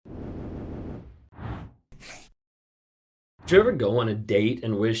Did you ever go on a date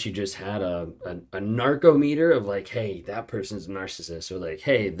and wish you just had a narco meter of like, hey, that person's a narcissist, or like,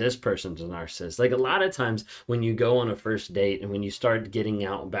 hey, this person's a narcissist? Like a lot of times when you go on a first date and when you start getting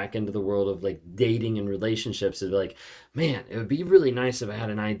out back into the world of like dating and relationships, it's like, man, it would be really nice if I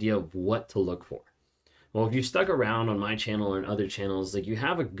had an idea of what to look for. Well, if you stuck around on my channel or in other channels, like you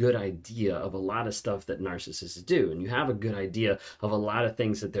have a good idea of a lot of stuff that narcissists do, and you have a good idea of a lot of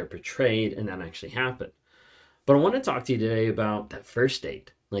things that they're portrayed and that actually happen. But I want to talk to you today about that first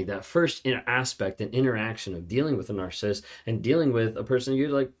date, like that first aspect and interaction of dealing with a narcissist and dealing with a person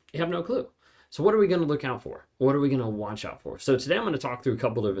you have no clue. So what are we going to look out for? What are we going to watch out for? So today I'm going to talk through a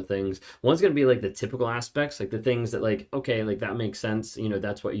couple different things. One's going to be like the typical aspects, like the things that like, okay, like that makes sense. You know,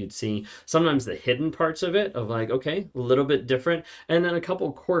 that's what you'd see. Sometimes the hidden parts of it of like, okay, a little bit different. And then a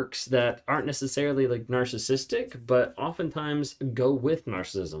couple quirks that aren't necessarily like narcissistic, but oftentimes go with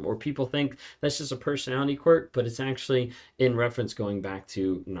narcissism, or people think that's just a personality quirk, but it's actually in reference going back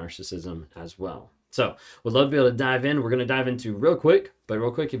to narcissism as well. So we'd love to be able to dive in. We're going to dive into real quick,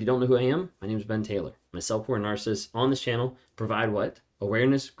 if you don't know who I am, my name is Ben Taylor. I'm a self-aware narcissist. On this channel, provide what?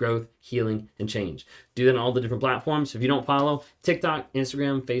 Awareness, growth, healing, and change. Do that on all the different platforms. If you don't follow, TikTok,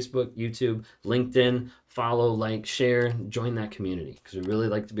 Instagram, Facebook, YouTube, LinkedIn, follow, like, share, join that community because we really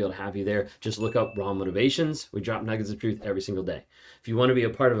like to be able to have you there. Just look up Raw Motivations. We drop nuggets of truth every single day. If you want to be a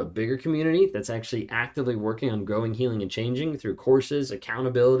part of a bigger community that's actually actively working on growing, healing, and changing through courses,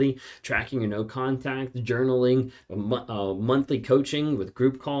 accountability, tracking your no contact, journaling, monthly coaching with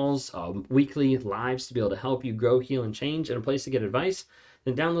group calls, weekly lives to be able to help you grow, heal, and change, and a place to get advice,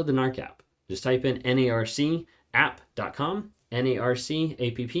 then download the NARC app. Just type in narcapp.com.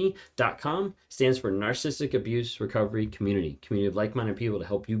 NARCAPP.com stands for Narcissistic Abuse Recovery Community of like-minded people to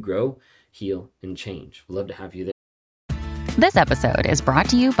help you grow, heal, and change. We'd love to have you there. This episode is brought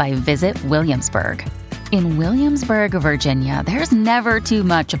to you by Visit Williamsburg. In Williamsburg, Virginia, there's never too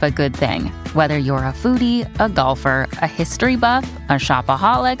much of a good thing. Whether you're a foodie, a golfer, a history buff, a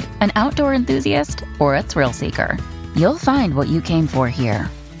shopaholic, an outdoor enthusiast, or a thrill seeker, you'll find what you came for here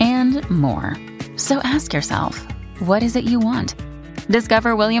and more. So ask yourself, what is it you want?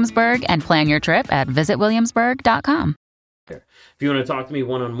 Discover Williamsburg and plan your trip at visitwilliamsburg.com. If you want to talk to me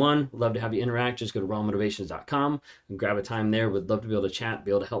one-on-one, love to have you interact. Just go to rawmotivations.com and grab a time there. Would love to be able to chat,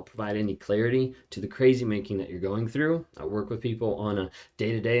 be able to help provide any clarity to the crazy making that you're going through. I work with people on a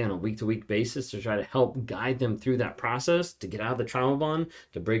day-to-day, on a week-to-week basis to try to help guide them through that process, to get out of the trauma bond,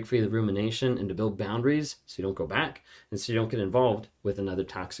 to break free of the rumination, and to build boundaries so you don't go back and so you don't get involved with another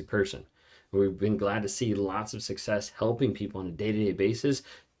toxic person. We've been glad to see lots of success helping people on a day-to-day basis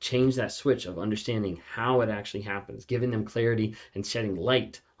change that switch of understanding how it actually happens, giving them clarity and shedding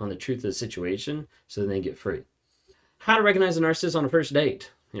light on the truth of the situation so that they get free. How to recognize a narcissist on a first date?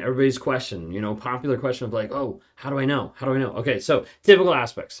 Everybody's question, popular question of like, oh, how do I know? How do I know? Okay, so typical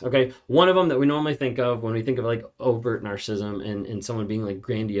aspects, okay? One of them that we normally think of when we think of like overt narcissism and someone being like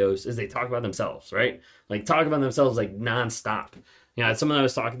grandiose is they talk about themselves, right? Like talk about themselves like nonstop. Someone I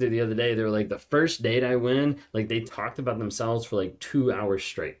was talking to the other day, they were like, the first date I went, like they talked about themselves for like 2 hours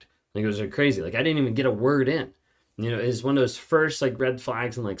straight. Like it was crazy. Like I didn't even get a word in. It's one of those first like red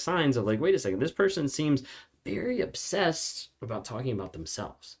flags and like signs of like, wait a second, this person seems very obsessed about talking about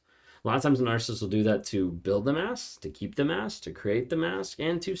themselves. A lot of times narcissists will do that to build the mask, to keep the mask, to create the mask,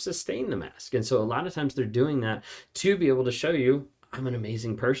 and to sustain the mask. And so a lot of times they're doing that to be able to show you, I'm an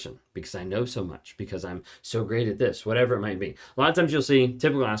amazing person because I know so much, because I'm so great at this, whatever it might be. A lot of times you'll see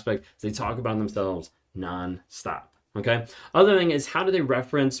typical aspect, they talk about themselves non-stop. Okay. Other thing is, how do they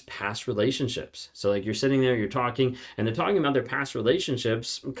reference past relationships? So like you're sitting there, you're talking, and they're talking about their past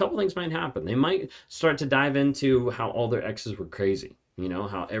relationships. A couple things might happen. They might start to dive into how all their exes were crazy.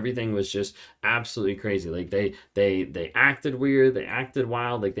 How everything was just absolutely crazy. Like they acted weird, they acted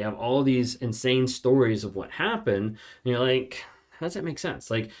wild, like they have all these insane stories of what happened. And you're like, how does that make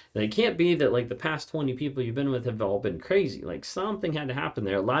sense? Like, it can't be that like the past 20 people you've been with have all been crazy. Like something had to happen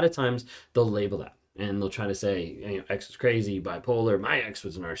there. A lot of times they'll label that and they'll try to say, ex was crazy, bipolar, my ex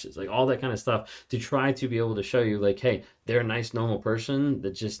was a narcissist, like all that kind of stuff to try to be able to show you like, hey, they're a nice, normal person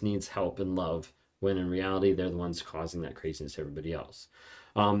that just needs help and love, when in reality, they're the ones causing that craziness to everybody else.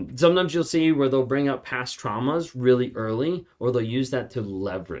 Sometimes you'll see where they'll bring up past traumas really early, or they'll use that to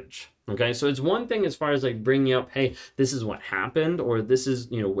leverage. Okay, so it's one thing as far as like bringing up, hey, this is what happened, or this is,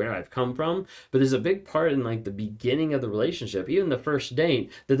 where I've come from. But there's a big part in like the beginning of the relationship, even the first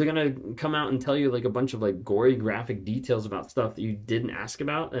date, that they're going to come out and tell you like a bunch of like gory graphic details about stuff that you didn't ask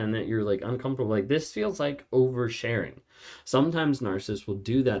about and that you're like uncomfortable. Like this feels like oversharing. Sometimes narcissists will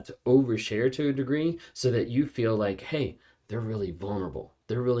do that to overshare to a degree so that you feel like, hey, they're really vulnerable.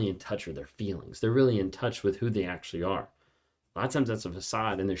 They're really in touch with their feelings. They're really in touch with who they actually are. A lot of times that's a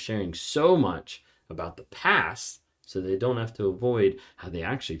facade, and they're sharing so much about the past so they don't have to avoid how they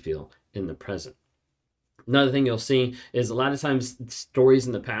actually feel in the present. Another thing you'll see is a lot of times stories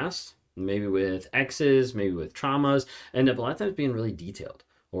in the past, maybe with exes, maybe with traumas, end up a lot of times being really detailed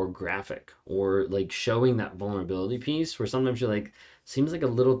or graphic, or like showing that vulnerability piece where sometimes you're like, seems like a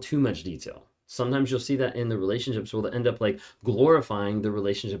little too much detail. Sometimes you'll see that in the relationships where they'll end up like glorifying the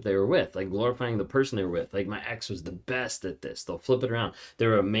relationship they were with, like glorifying the person they were with. Like, my ex was the best at this. They'll flip it around. They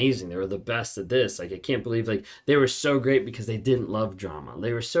were amazing. They were the best at this. Like, I can't believe, like, they were so great because they didn't love drama.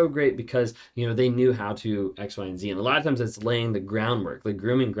 They were so great because, you know, they knew how to X, Y, and Z. And a lot of times it's laying the groundwork, the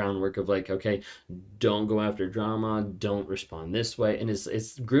grooming groundwork of like, okay, don't go after drama. Don't respond this way. And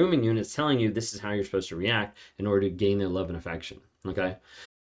it's grooming you, and it's telling you this is how you're supposed to react in order to gain their love and affection. Okay.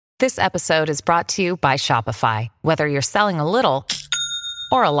 This episode is brought to you by Shopify. Whether you're selling a little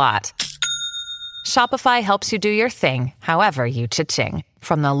or a lot, Shopify helps you do your thing, however you cha-ching.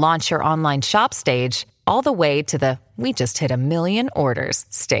 From the launch your online shop stage, all the way to the we just hit 1 million orders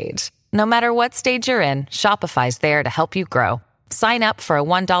stage. No matter what stage you're in, Shopify's there to help you grow. Sign up for a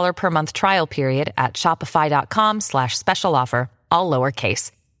 $1 per month trial period at shopify.com/special offer, all lowercase.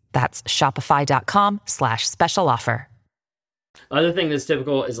 That's shopify.com/special offer. Other thing that's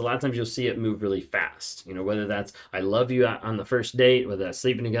typical is a lot of times you'll see it move really fast. You know, whether that's I love you on the first date, whether that's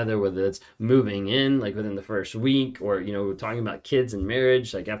sleeping together, whether it's moving in like within the first week, or, you know, we're talking about kids and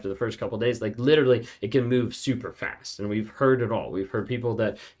marriage, like after the first couple of days, like literally it can move super fast. And we've heard it all. We've heard people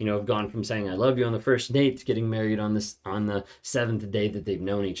that, you know, have gone from saying I love you on the first date to getting married on the 7th day that they've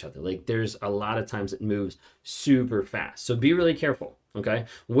known each other. Like, there's a lot of times it moves super fast. So be really careful. Okay.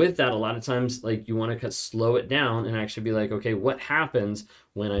 With that, a lot of times, like, you want to slow it down and actually be like, okay, what happens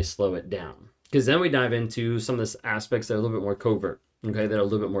when I slow it down? Because then we dive into some of the aspects that are a little bit more covert, okay, that are a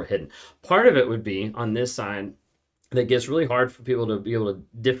little bit more hidden. Part of it would be on this side that gets really hard for people to be able to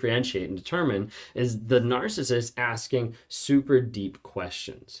differentiate and determine is the narcissist asking super deep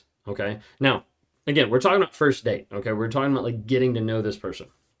questions. Okay. Now, again, we're talking about first date. Okay. We're talking about like getting to know this person.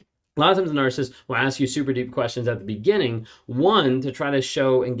 A lot of times the narcissist will ask you super deep questions at the beginning, one, to try to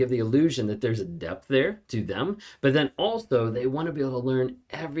show and give the illusion that there's a depth there to them, but then also they want to be able to learn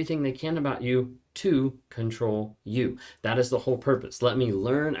everything they can about you to control you. That is the whole purpose. Let me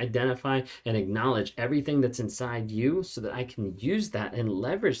learn, identify, and acknowledge everything that's inside you so that I can use that and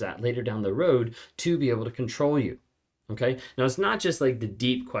leverage that later down the road to be able to control you. Okay. Now, it's not just like the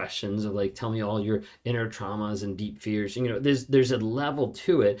deep questions of like, tell me all your inner traumas and deep fears. You know, there's a level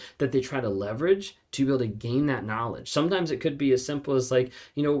to it that they try to leverage to be able to gain that knowledge. Sometimes it could be as simple as like,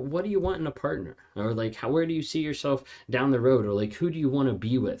 you know, what do you want in a partner? Or like, where do you see yourself down the road? Or like, who do you want to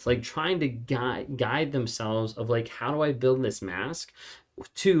be with? Like, trying to guide themselves of like, how do I build this mask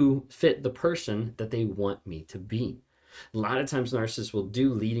to fit the person that they want me to be? A lot of times narcissists will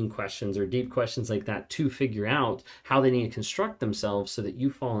do leading questions or deep questions like that to figure out how they need to construct themselves so that you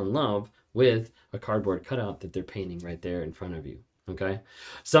fall in love with a cardboard cutout that they're painting right there in front of you. Okay.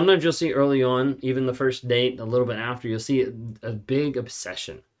 Sometimes you'll see early on, even the first date, a little bit after, you'll see a big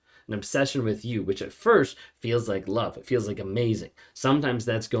obsession. An obsession with you, which at first feels like love. It feels like amazing. Sometimes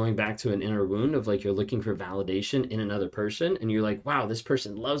that's going back to an inner wound of like you're looking for validation in another person and you're like, wow, this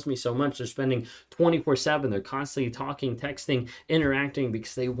person loves me so much. They're spending 24/7. They're constantly talking, texting, interacting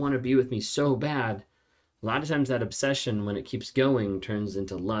because they want to be with me so bad. A lot of times that obsession, when it keeps going, turns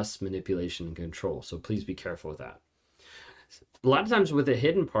into lust, manipulation, and control. So please be careful with that. A lot of times with the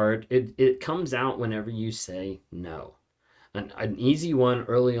hidden part, it comes out whenever you say no. An easy one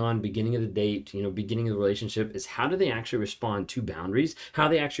early on, beginning of the date, you know, beginning of the relationship, is how do they actually respond to boundaries? How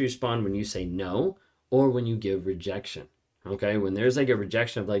they actually respond when you say no or when you give rejection. Okay, when there's like a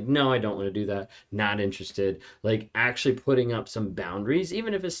rejection of like, no, I don't want to do that, not interested, like actually putting up some boundaries,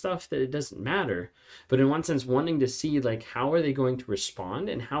 even if it's stuff that it doesn't matter. But in one sense, wanting to see like, how are they going to respond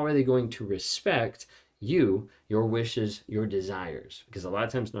and how are they going to respect you, your wishes, your desires? Because a lot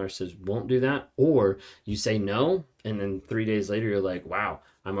of times narcissists won't do that, or you say no and then 3 days later you're like, wow,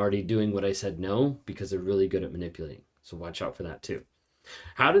 I'm already doing what I said no, because they're really good at manipulating. So watch out for that too.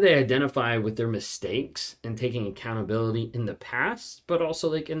 How do they identify with their mistakes and taking accountability in the past, but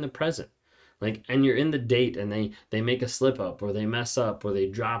also like in the present? Like, and you're in the date and they make a slip up or they mess up or they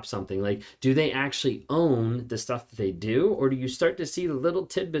drop something. Like, do they actually own the stuff that they do? Or do you start to see the little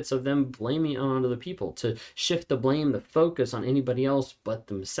tidbits of them blaming on other people to shift the blame, the focus on anybody else but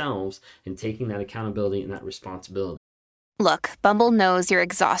themselves, and taking that accountability and that responsibility? Look, Bumble knows you're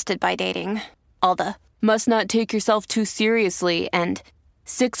exhausted by dating. All the must not take yourself too seriously and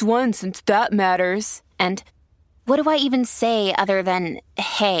 6'1" since that matters. And What do I even say other than,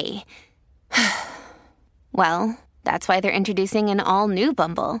 hey? Well, that's why they're introducing an all-new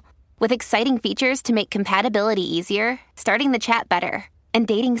Bumble, with exciting features to make compatibility easier, starting the chat better, and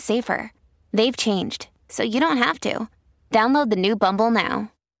dating safer. They've changed, so you don't have to. Download the new Bumble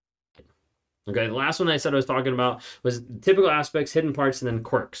now. Okay, the last one I said I was talking about was typical aspects, hidden parts, and then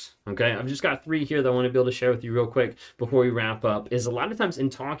quirks. Okay, I've just got 3 here that I want to be able to share with you real quick before we wrap up. Is a lot of times in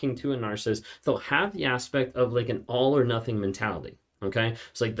talking to a narcissist, they'll have the aspect of like an all or nothing mentality. Okay,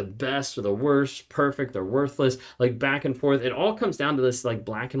 it's like the best or the worst, perfect or worthless, like back and forth. It all comes down to this like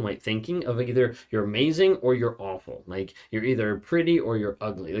black and white thinking of either you're amazing or you're awful. Like you're either pretty or you're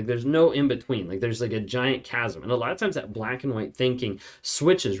ugly. Like there's no in between. Like there's like a giant chasm. And a lot of times that black and white thinking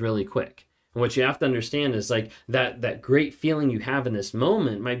switches really quick. And what you have to understand is like that great feeling you have in this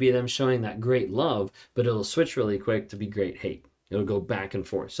moment might be them showing that great love, but it'll switch really quick to be great hate. It'll go back and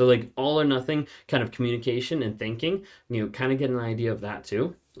forth. So like all or nothing kind of communication and thinking, kind of get an idea of that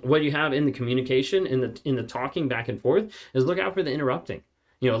too. What you have in the communication, in the talking back and forth, is look out for the interrupting.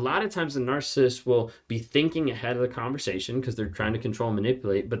 A lot of times the narcissist will be thinking ahead of the conversation because they're trying to control and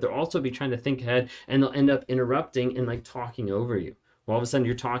manipulate, but they'll also be trying to think ahead, and they'll end up interrupting and like talking over you. Well, all of a sudden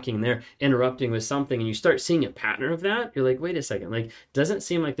you're talking and they're interrupting with something, and you start seeing a pattern of that. You're like, wait a second, like, doesn't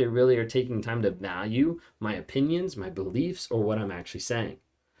seem like they really are taking time to value my opinions, my beliefs, or what I'm actually saying.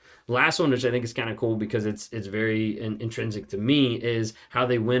 Last one, which I think is kind of cool because it's very intrinsic to me, is how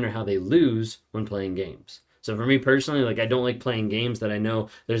they win or how they lose when playing games. So for me personally, like I don't like playing games that I know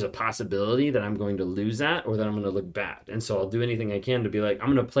there's a possibility that I'm going to lose at or that I'm going to look bad. And so I'll do anything I can to be like,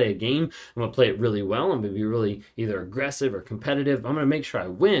 I'm going to play a game. I'm going to play it really well. I'm going to be really either aggressive or competitive. I'm going to make sure I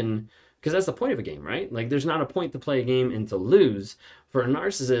win, because that's the point of a game, right? Like there's not a point to play a game and to lose. For a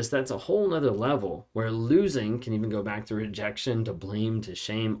narcissist, that's a whole nother level where losing can even go back to rejection, to blame, to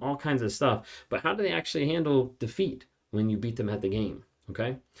shame, all kinds of stuff. But how do they actually handle defeat when you beat them at the game?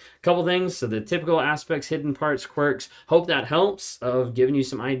 Okay, a couple things. So the typical aspects, hidden parts, quirks. Hope that helps of giving you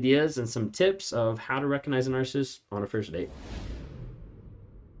some ideas and some tips of how to recognize a narcissist on a first date.